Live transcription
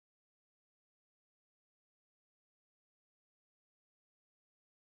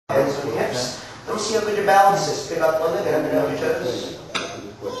Hands on your hips. Let me see how good your balance is. Pick up one leg and up and down your toes.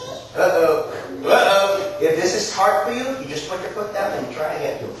 Uh-oh. Uh-oh. If this is hard for you, you just put your foot down and try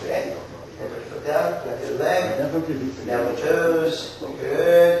again. Okay? And put your foot down, connect your leg, down your toes.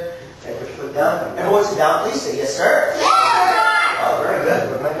 Good. And put your foot down. Everyone sit down, please. Say yes, sir. Oh, very good.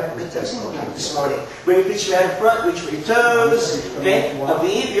 We're not good testing this morning. Bring your feet around in front, reach for your toes. Okay?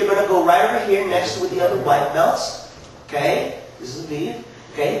 Aviv, you're going to go right over here next to the other white belts. Okay? This is Aviv.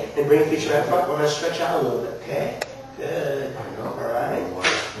 Okay? And bring your feet around in front. We're going to stretch out a little bit. Okay? Good. All right.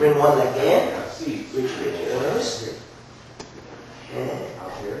 Bring one leg in. Reach for your toes. And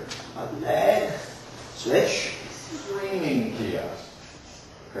up leg. Switch. Screaming kiosk.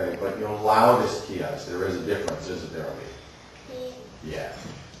 Okay, but your loudest kiosk. There is a difference, isn't there? Yeah.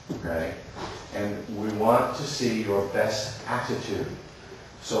 Okay? And we want to see your best attitude.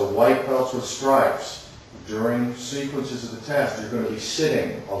 So white belts with stripes, during sequences of the test, you're going to be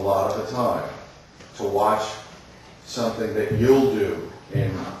sitting a lot of the time to watch something that you'll do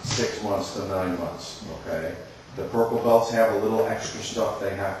in 6 months to 9 months. Okay? The purple belts have a little extra stuff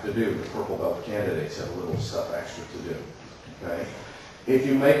they have to do. The purple belt candidates have a little stuff extra to do. Okay? If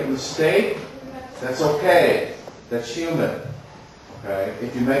you make a mistake, that's okay. That's human. Okay?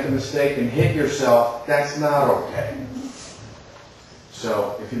 If you make a mistake and hit yourself, that's not okay.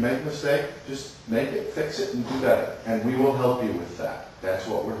 So if you make a mistake, just make it, fix it, and do better. And we will help you with that. That's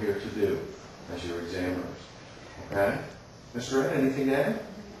what we're here to do as your examiners. Okay? Mr. Ed, anything to add?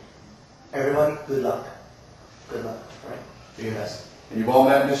 Everybody, good luck. Good luck. All right? Do your best. And you've all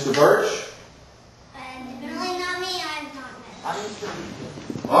met Mr. Birch? Really not me, I've not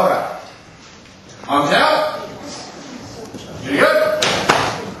met. All right. Arms out. You good?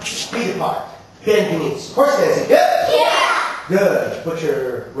 Feet apart. Bend your knees. Horse dancing. Good? Yeah! Good. Put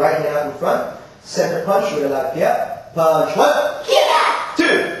your right hand out in front. Center punch with a left. Yeah. Punch. 1, Yeah! 2,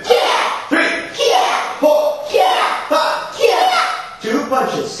 Yeah! 3, Yeah! 4, Yeah! 5. Yeah! 2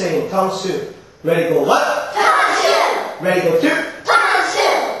 punches. Same. Tong Su. Ready, go 1. Tansu! Ready, go 2.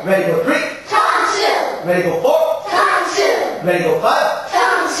 Tansu! Ready, go 3. Tansu! Ready, go 4. Tansu! Ready, go 5.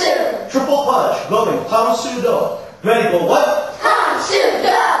 Tansu! Triple punch. Going. Tong Su Do. Ready, go 1. Tansu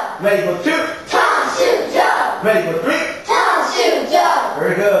Do! Ready, go 2. Tansu Do! Ready, go 3. Tansu Do!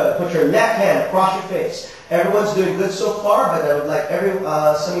 Very good. Put your left hand across your face. Everyone's doing good so far, but I would like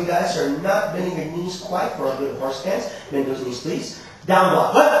some of you guys are not bending your knees quite for a good horse stance. Bend those knees, please. Down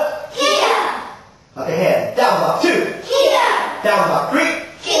block 1. Here! Other hand. Down block 2. Here! Down block 3.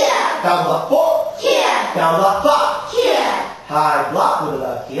 Here! Down block 4. Here! Down block 5. Here! High block with a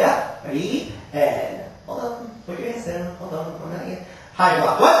left here. Ready? And hold on. Put your hands down. Hold on. Hold on again. High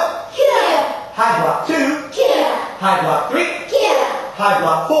block 1. Here! High block 2. Here! High block 3. Here! High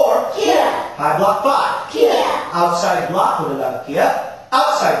block 4. Here! High block 5. Here! Outside block with a left here.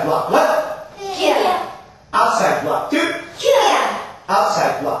 Outside block 1. Here! Outside block 2. Here!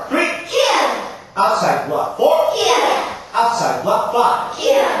 Outside block 3. Here! Outside block 4. Here! Outside block 5.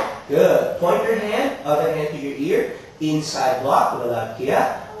 Here! Good. Point your hand, other hand to your ear. Inside block with a left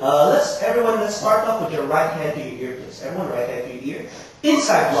here. Let's start off with your right hand to your ear, please. Everyone, right hand to your ear.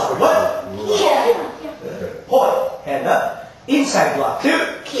 Inside block 1. Here! Good. Point. Hand up. Inside block 2.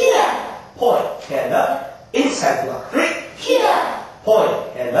 Here! Point. Hand up. Inside block 3. Here!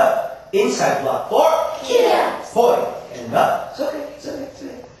 Point. Hand up. Inside block 4. Here! Point. Hand up. It's okay. It's okay. It's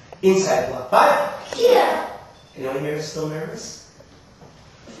okay. Inside block 5. Here! Anyone here is still nervous?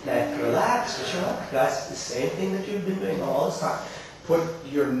 Now, relax. Just relax. Guys, it's the same thing that you've been doing all this time. Put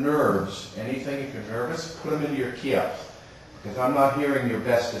your nerves, anything if you're nervous, put them into your kiosk. Because I'm not hearing your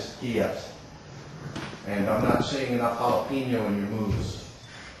bestest kiosk. And I'm not seeing enough jalapeno in your moves.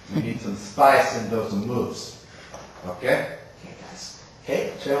 We need some spice in those moves. Okay? Okay, guys.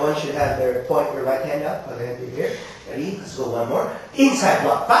 Okay, so everyone should have their point your right hand up. Other hand to here. Ready? Let's go one more. Inside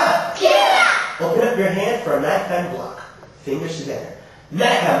block 5. Here! Open up your hand for a nighttime block. Fingers together.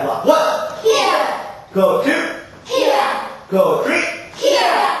 Nighttime block 1. Here! Go 2. Here! Go 3.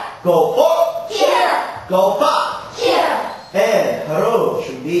 Here! Go 4. Here! Go 5. Here! And haro,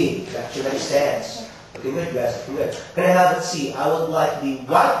 shoundi. Back to ready stance. Looking good, you guys. Looking good. Gonna have, let's see, I would like the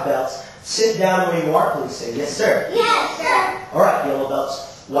white belts. Sit down where you are, please. Say yes, sir. Yes, sir! Alright, yellow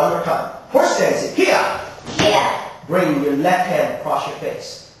belts. One more time. Horse dancing. Here. Here! Bring your left hand across your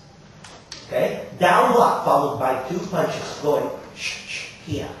face. Okay? Down block followed by 2 punches. Going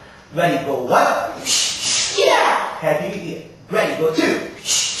here. Ready, go 1. Here! Hand to your ear. Ready, go 2.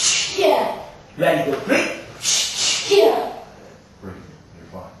 Here! Ready, go 3. Here! Breathe. You're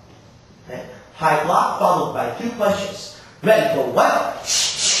fine. Okay? High block followed by 2 punches. Ready, go 1.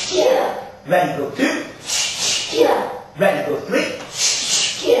 Here! Ready, go 2. Here! Ready, go 3.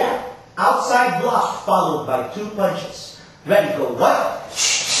 Here! by 2 punches. Ready, go 1.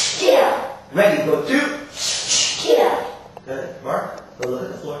 Yeah. Ready, go 2. Yeah. Good. Mark, go look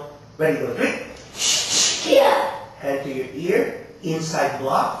at the floor. Ready, go 3. Yeah. Hand to your ear. Inside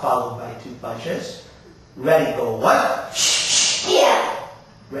block, followed by 2 punches. Ready, go 1. Yeah.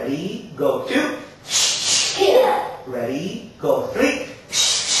 Ready, go 2. Yeah. Ready, go 3.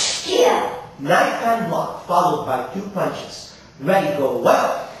 Yeah. Knife hand block, followed by 2 punches. Ready, go 1.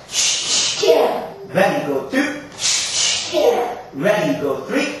 Yeah. Ready, go 2. Yeah. Ready, go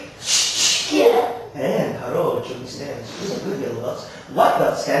 3. Yeah. And haro, Jimmy stands. This is good, yellow belts. White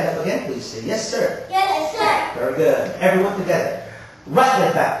belt, stand up again, please. Say yes, sir. Yes, sir. Very good. Everyone together. Right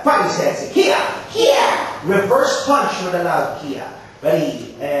leg back. Fighting stance. Say Kia. Here. Reverse punch with a loud Kia.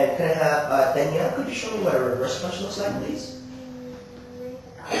 Ready? And can I have Danielle? Could you show me what a reverse punch looks like, please?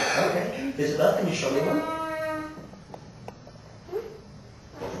 Okay. Isabel, can you show me one?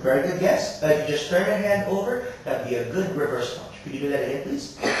 Very good guess. If you just turn your hand over, that'd be a good reverse punch. Could you do that again,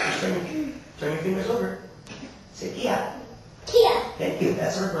 please? Just turn your fingers over. Say Kia. Here. Thank you.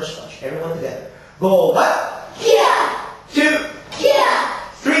 That's a reverse punch. Everyone together. Go 1, Here. 2, Here.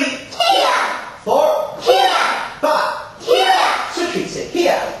 3, Here. 4, Here. 5. Here. Switch. Say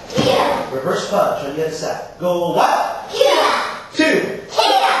Kia. Here. Reverse punch on the other side. Go 1, Here. 2,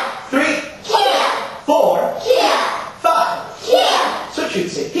 Here. 3, Here. 4, Here. 5. Here. Switch.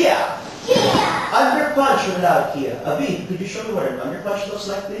 Say Kia. Here. Under punch with a loud Kia. Aviv, could you show me what an under punch looks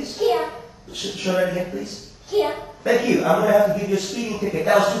like, please? Here. Show that again, please. Here. Thank you. I'm going to have to give you a speeding ticket.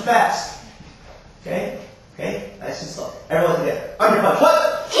 That was too fast. Okay? Okay? Nice and slow. Everyone together. Under punch.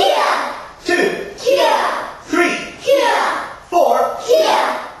 1, Here. 2, Here. 3, Here. 4,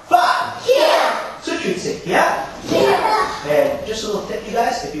 Here. 5. Here. Switch. Say Kia. Here. And just a little tip, you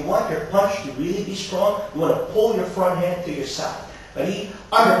guys, if you want your punch to really be strong, you want to pull your front hand to your side. Ready?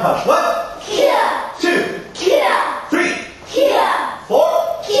 Under punch. 1, Here. 2, Here. 3, Here.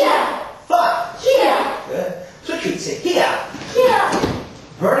 4, Here. 5. Here. Good. Switch. Say Kia. Here.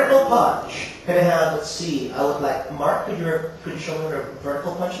 Vertical punch. Can I have, let's see, I look like, Mark, could you show me what a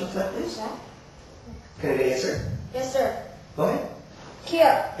vertical punch looks like, please? Can I get an answer? Yes, sir. Go ahead.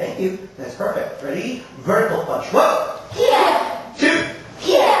 Here. Thank you. That's perfect. Ready? Vertical punch. 1, Here. 2,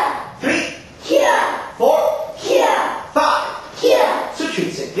 Here. 3, Here. 4, Here. 5. Here.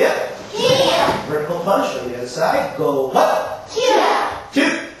 Switch. Say Kia. Here. Vertical punch on the other side. Go 1, Here. 2,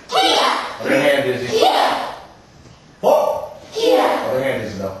 Here. Other hand is Here. 4, Here. Other hand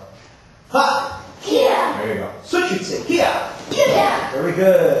is no. 5. Here. There you go. Switch. Say Kia. Here. Very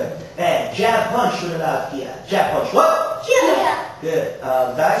good. And jab punch with a loud Kia. Jab punch. 1. Here. Good.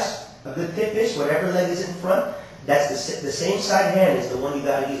 Guys, a good tip is whatever leg is in front, that's the same side hand is the one you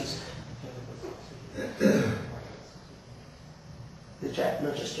gotta use. The jab,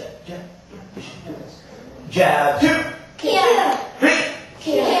 not just jab. Jab. You should do this. Jab 2, Here. 3,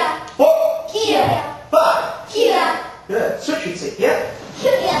 Here. 4, Here. 5. Here. Good. Switch. Say yeah.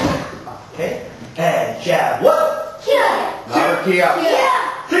 Here. Okay. And jab 1, Here. Louder key up. Here.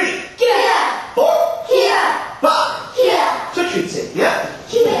 3, Here. 4, Here. 5. Here. Switch. Say yeah.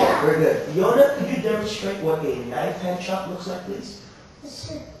 Here. Very good. Yona, could you demonstrate what a knife hand chop looks like, please?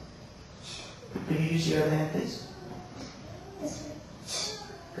 Could you use your other hand, please?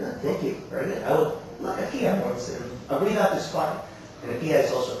 Good, thank you. Very good. I would like a Kia once. I really got this spot, and a Kia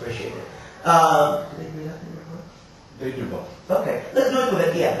is also appreciated. Do they do that in your room? They do both. Okay, let's do it with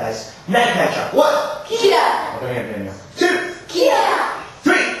a Kia, guys. Knife hand chop. 1, Here. Other hand, Daniel. 2, Here.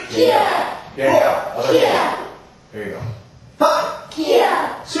 3, Here. Daniel. Other Here. hand. There you go. 5.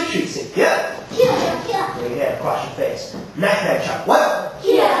 Here. Switch feet, say yeah. Here. Here. Bring your hand across your face. Knife hand chop. 1,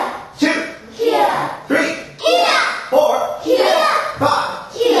 Here. 2, Here. 3, Here. 4, Here. 5.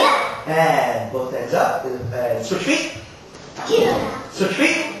 Here. And both hands up. And switch feet. Here. Switch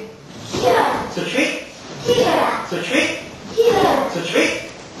feet. Here. Switch feet. Here. Switch feet. Here. Switch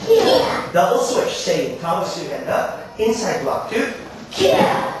feet. Here. Double switch. Say Thomas, your hand up. Inside block 2.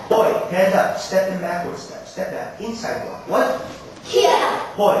 Here. Boy, hand up. Step in backward step. Step back. Inside block 1. Here.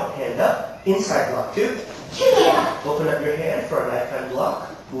 Boy, hand up. Inside block 2. Here. Open up your hand for a knife hand block.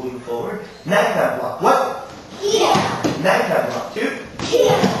 Moving forward. Knife hand block 1. Here. Knife hand block 2.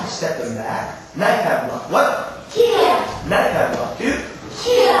 Here. Step them back. Knife hand block 1. Here. Knife hand block 2.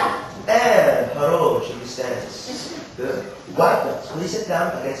 Here. And haro, Jimmy stands. Good. White belts, please sit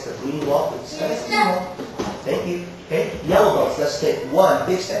down against the green wall, please. Against the green wall. Thank you. Okay. Yellow belts, let's take one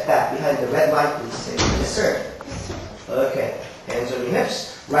big step back behind the red line, please. Say, yes, sir. Okay. Hands on your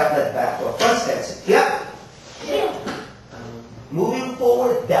hips. Right leg back to a front stance. Yep. Here. Moving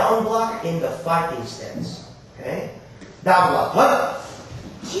forward, down block in the fighting stance. Okay. Down block.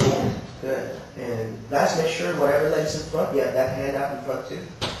 1. Here. Good. And guys, make sure whatever leg's in front, you have that hand out in front too.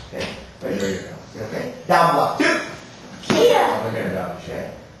 Okay? Ready? There you go. Okay. Down block 2. Other hand out.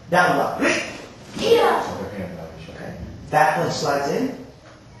 Okay. Down block 3. Other hand out. Okay. Back one slides in.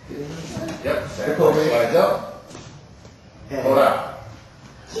 Yep. Look over here. Slides up. And Hold out.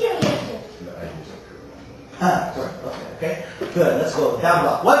 sorry. Okay. Good. Let's go. Down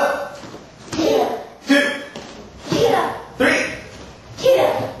block 1, 2, 3.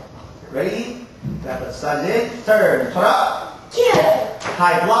 Ready? Back one slides in. Turn. Turn up.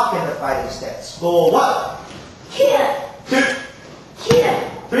 High block in the fighting stance. Go 1, 2,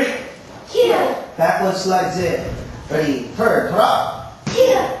 3. Back one slides in. Ready? Turn. Turn up.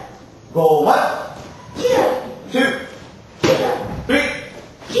 Go 1, 2, 3.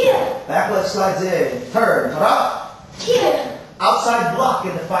 Back one slides in. Turn. Turn up. Outside block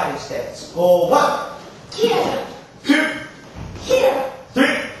in the fighting stance. Go 1, 2, 3.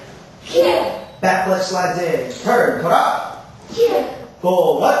 Back leg slides in. Turn. Turn up.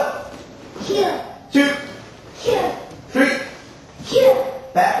 Go 1, 2, 3.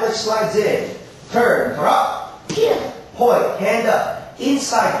 Back leg slides in. Turn. Turn up. Point. Hand up.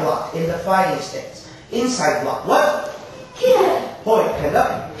 Inside block in the fighting stance. Inside block. 1. Point. Hand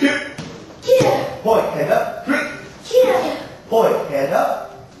up. 2. Point. Hand up. 3. Point. Hand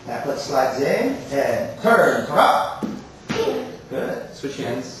up. Back leg slides in. And turn. Turn up. Good. Switch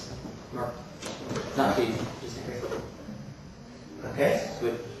hands. Mark. Not feet. Just Okay.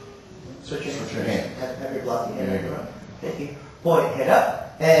 switch. Switch your Switch your hand. Have your blocking hand. There you go. Thank you. Point. Head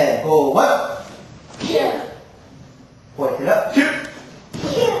up. And go 1. Point. Head up. 2.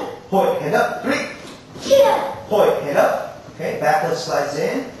 Point. Head up. 3. Point. Head up. Okay. Back leg slides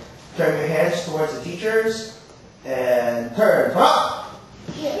in. Turn your hands towards the teachers. And turn. Turn up.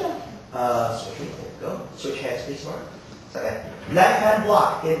 Switch. There you go. Switch hands, please, Mark. Okay. Knife hand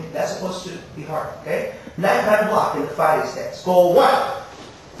block. That's supposed to be hard. Okay. Knife hand block in the fighting stance. Go 1.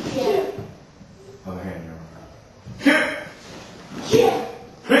 Other hand here. 2.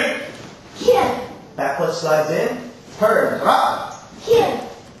 3. Back foot slides in. Turn. Turn up.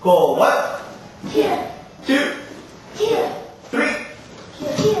 Go 1. 2. 3.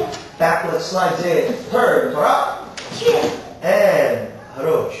 Back foot slides in. Turn. Turn up. And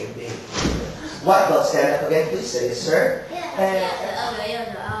Haro should be. White belt, stand up again, please. Say yes, sir.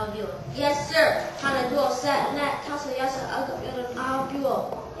 Yes, sir. 他能做三，那他是要是二个标准二比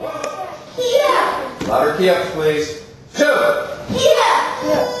我。Louder key ups, please. 2.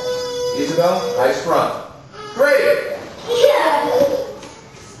 Isabel, nice front. 3.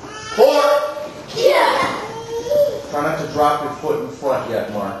 4. Try not to drop your foot in front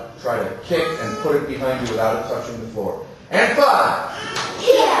yet, Mark. Try to kick and put it behind you without it touching the floor. And 5.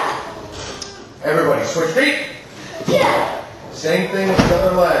 Everybody, switch feet. Same thing with the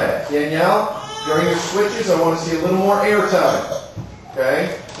other leg. Danielle, during your switches, I want to see a little more air time.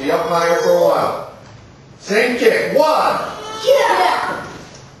 Okay? Be up higher for a while. Same kick. 1.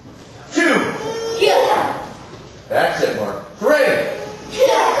 2. That's it, Mark. 3.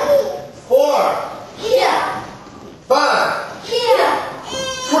 4. 5.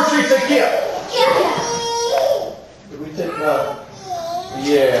 Switch feet, take kick. Did we take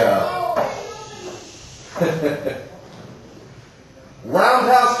yeah.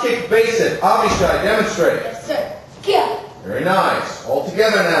 Roundhouse kick basic. Avishai, demonstrate. Yes, sir. Very nice. All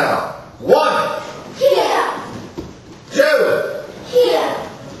together now. 1. 2.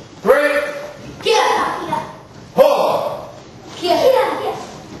 3. 4.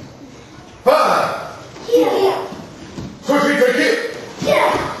 5. Switch feet, take kick.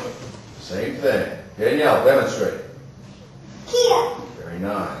 Same thing. Danielle, demonstrate. Very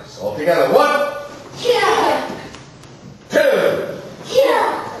nice. All together. 1. 2.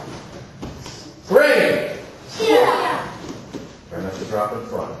 3. Try not to drop in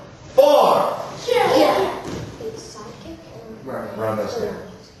front. 4. Roundhouse kick.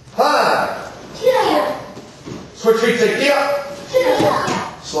 5. Switch feet, take kick.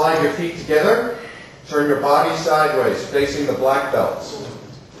 Slide your feet together. Turn your body sideways, facing the black belts.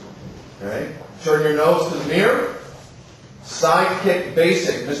 Okay? Turn your nose to the mirror. Side kick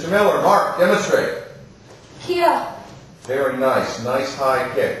basic. Mr. Miller, Mark, demonstrate. Very nice. Nice high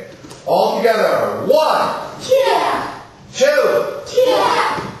kick. All together. 1. 2.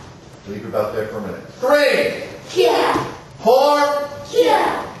 Leave your belt there for a minute. 3. 4.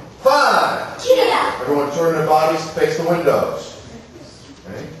 5. Everyone turn their bodies to face the windows.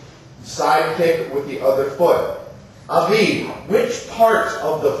 Okay? Side kick with the other foot. Avi, which part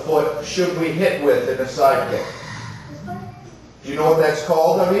of the foot should we hit with in a side kick? Do you know what that's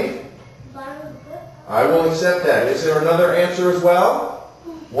called, Avi? I will accept that. Is there another answer as well?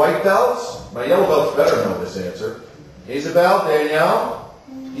 White belts? My yellow belts better know this answer. Isabel, Danielle?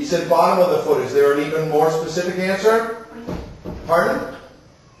 He said bottom of the foot. Is there an even more specific answer? Pardon?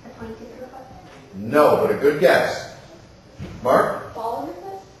 No, but a good guess. Mark? Ball of the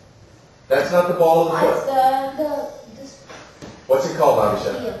foot? That's not the ball of the foot. It's the What's it called,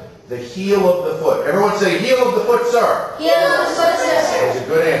 Avishai? heel. The heel of the foot. Everyone say heel of the foot, sir. Heel of the foot, sir. That's a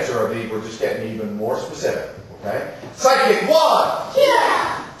good answer, Aviv. We're just getting even more specific. Okay? Psychic. 1,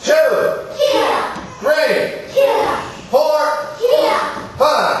 Here. 2, Here. 3, Here. 4, Here.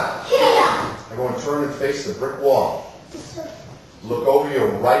 5. Here. Everyone turn and face the brick wall. Look over your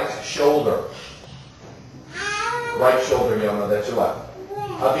right shoulder. Right shoulder, Yona, that's your left.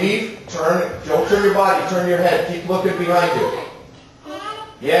 Aviv, don't turn your body, turn your head. Keep looking behind you.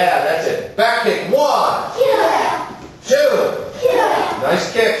 Yeah, that's it. Back kick. 1, Here. 2. Here.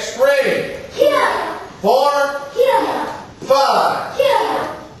 Nice kick. Spring. Here. 4, Here. 5.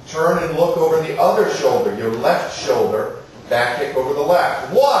 Here. Turn and look over the other shoulder, your left shoulder. Back kick over the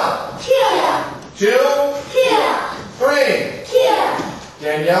left. 1, Here. 2, Here. 3. Here.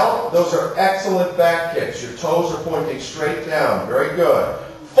 Danielle, those are excellent back kicks. Your toes are pointing straight down. Very good.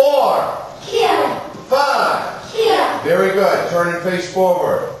 4, Here. 5. Here. Very good. Turn and face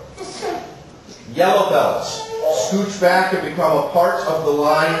forward. Yellow belts. Scooch back and become a part of the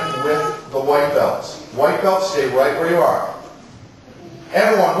line with the white belts. White belts, stay right where you are.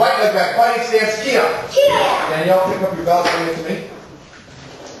 Everyone, white leg back, fighting stance, Kia. Here. Danielle, pick up your belt, bring it to me.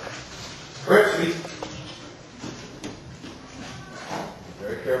 Grip, sweet.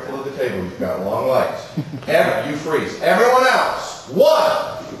 Very careful of the table, you've got long legs. You freeze. Everyone else.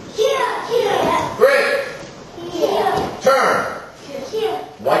 1, Here. Here. 3. Here. Turn. Here.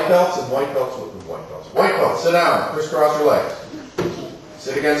 White belts and white belts with white belts. White belts, sit down, crisscross your legs.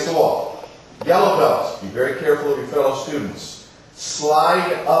 Sit against the wall. Yellow belts, be very careful of your fellow students.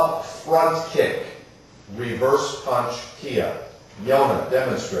 Slide up front kick. Reverse punch, Kia. Yona,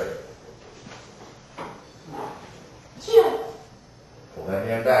 demonstrate. Here. Pull that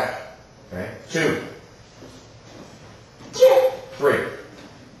hand back. Okay. 2, Here. 3.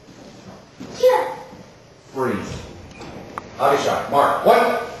 Here. Freeze. Avishai, mark.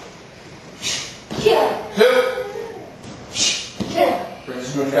 1, Here. 2. Here.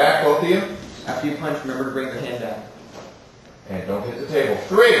 Scooch back, both of you. After you punch, remember to bring your hand down. And don't hit the table.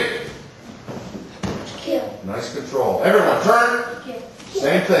 3. Here. Nice control. Everyone, turn. Here.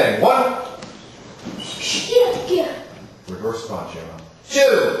 Same thing. 1. Here. Here. Reverse punch, Yona.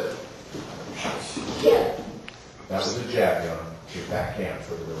 2. Here. That was a jab, Yona. Your back hand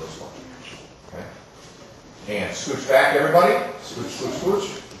for the reverse punch. Okay. And scooch back, everybody. Scooch, scooch, scooch.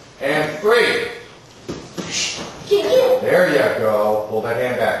 And 3. Here. There you go. Pull that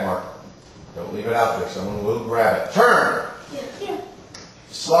hand back, Mark. Don't leave it out there. Someone will grab it. Turn. Here.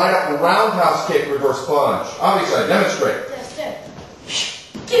 Slide up the roundhouse kick, reverse plunge. Obviously, demonstrate. Yes, sir.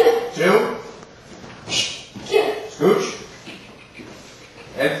 Here. 2. Here. Scooch.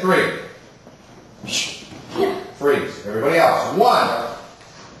 And 3. Here. Freeze. Everybody else. 1.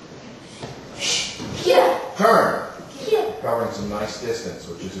 Here. Turn. Here. Covering some nice distance,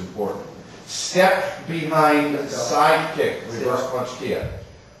 which is important. Step behind side kick, reverse punch, Kia.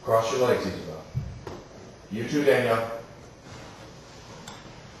 Cross your legs, Isabel. You too, Danielle.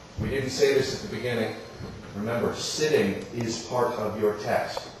 We didn't say this at the beginning. Remember, sitting is part of your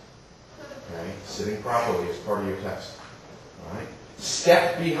test. Okay? Sitting properly is part of your test. All right?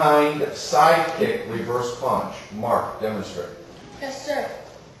 Step behind side kick, reverse punch. Mark, demonstrate. Yes, sir.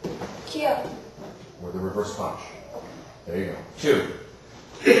 Here. Or the reverse punch. There you go. 2.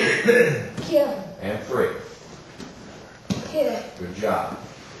 Here. And 3. Here. Good job.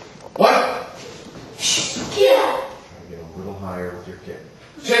 1. Here. Try to get a little higher with your kick.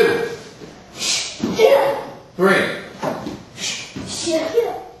 2. Here. 3. Here.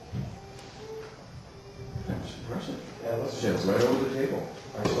 That's impressive. Yeah, let's just right over the table.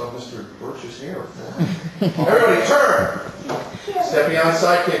 I saw Mr. Birch's hair. Everybody turn. Here. Step beyond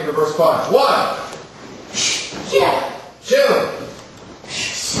side kick, reverse punch. 1. Here. 2.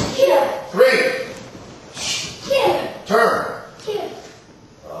 Here. 3. Here. Turn. Here.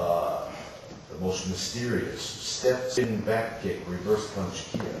 The most mysterious step spin back kick, reverse punch,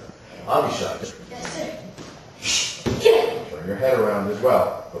 Kia. Avishai. Yes, sir. Here. Turn your head around as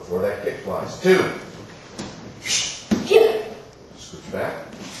well before that kick flies. 2. Here. Scooch back.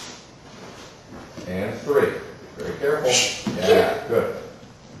 And 3. Very careful. Yeah, good.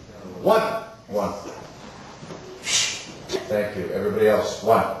 1. 1. Thank you. Everybody else,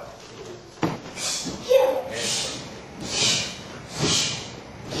 1. Here.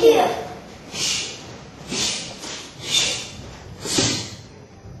 Here.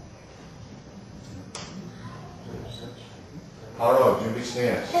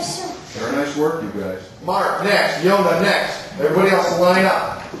 work, you guys. Mark, next. Yona, next. Everybody else line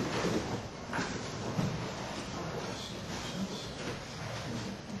up.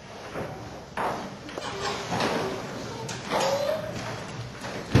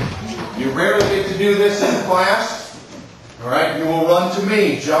 You rarely get to do this in class. All right, you will run to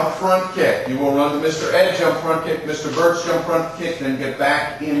me, jump front kick. You will run to Mr. Ed, jump front kick, Mr. Birch, jump front kick, then get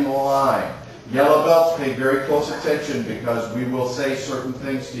back in line. Yellow belts, pay very close attention because we will say certain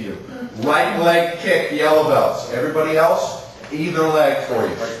things to you. Right leg kick, yellow belts. Everybody else, either leg for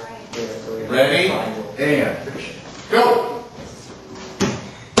you. Ready? And go.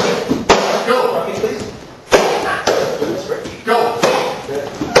 Go. Go.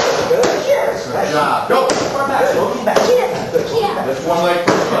 Good job. Go. That's one leg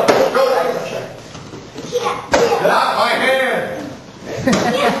first. Go. Not my hand.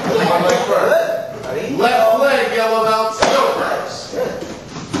 One leg first. Left leg, yellow belts. Go.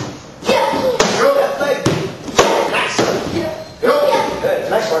 Go. Left leg. Nice. Go. Good.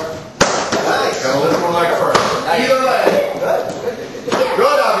 Nice work. Nice. Got a little more leg first. Either leg. Good.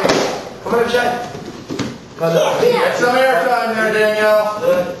 Good, Avi. Come on, Avishai. Get some air time there, Danielle.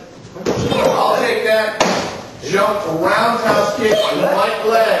 Good. I'll take that. Jump roundhouse kick, right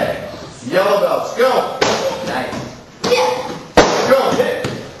leg. Yellow belts. Go. Nice. Go.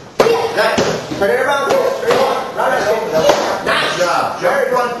 Nice. Turn it around. Straight on. Roundhouse kick. Nice job. Jump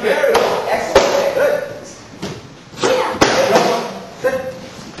front kick. Excellent. Good. Good.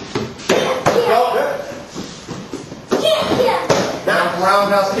 Go. Now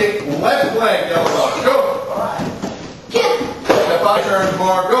roundhouse kick, left leg. Yellow belts. Go. Step on turn,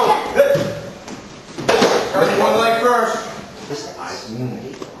 bar. Go. Good. First one leg first.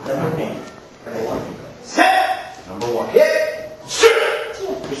 Set. Number one. Hit.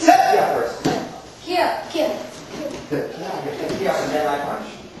 Shoot. Set. Yeah, first. Here. Yeah, and then I punch.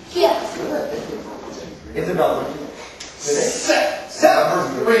 Here. Isabel. Set. Set.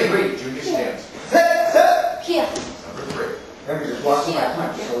 Number three. Junior stance. Set. Set. Here. Number three. Remember, just watch my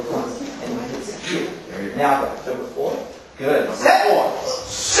punch. So it's one. There you go. Now go. Number four. Good. Set. Four.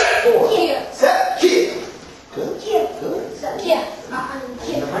 Set. Four. Here. Set. Kick. Good. Here. Good. Here.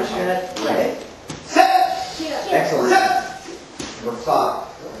 And the punch good. Ready? Set. Here. Excellent. Set. Number five.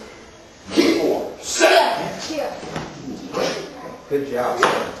 Kick. Four. Set. Here. Good job.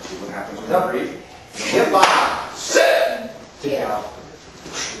 See what happens with Number number 8. Hit 5. Set. Good Here. job.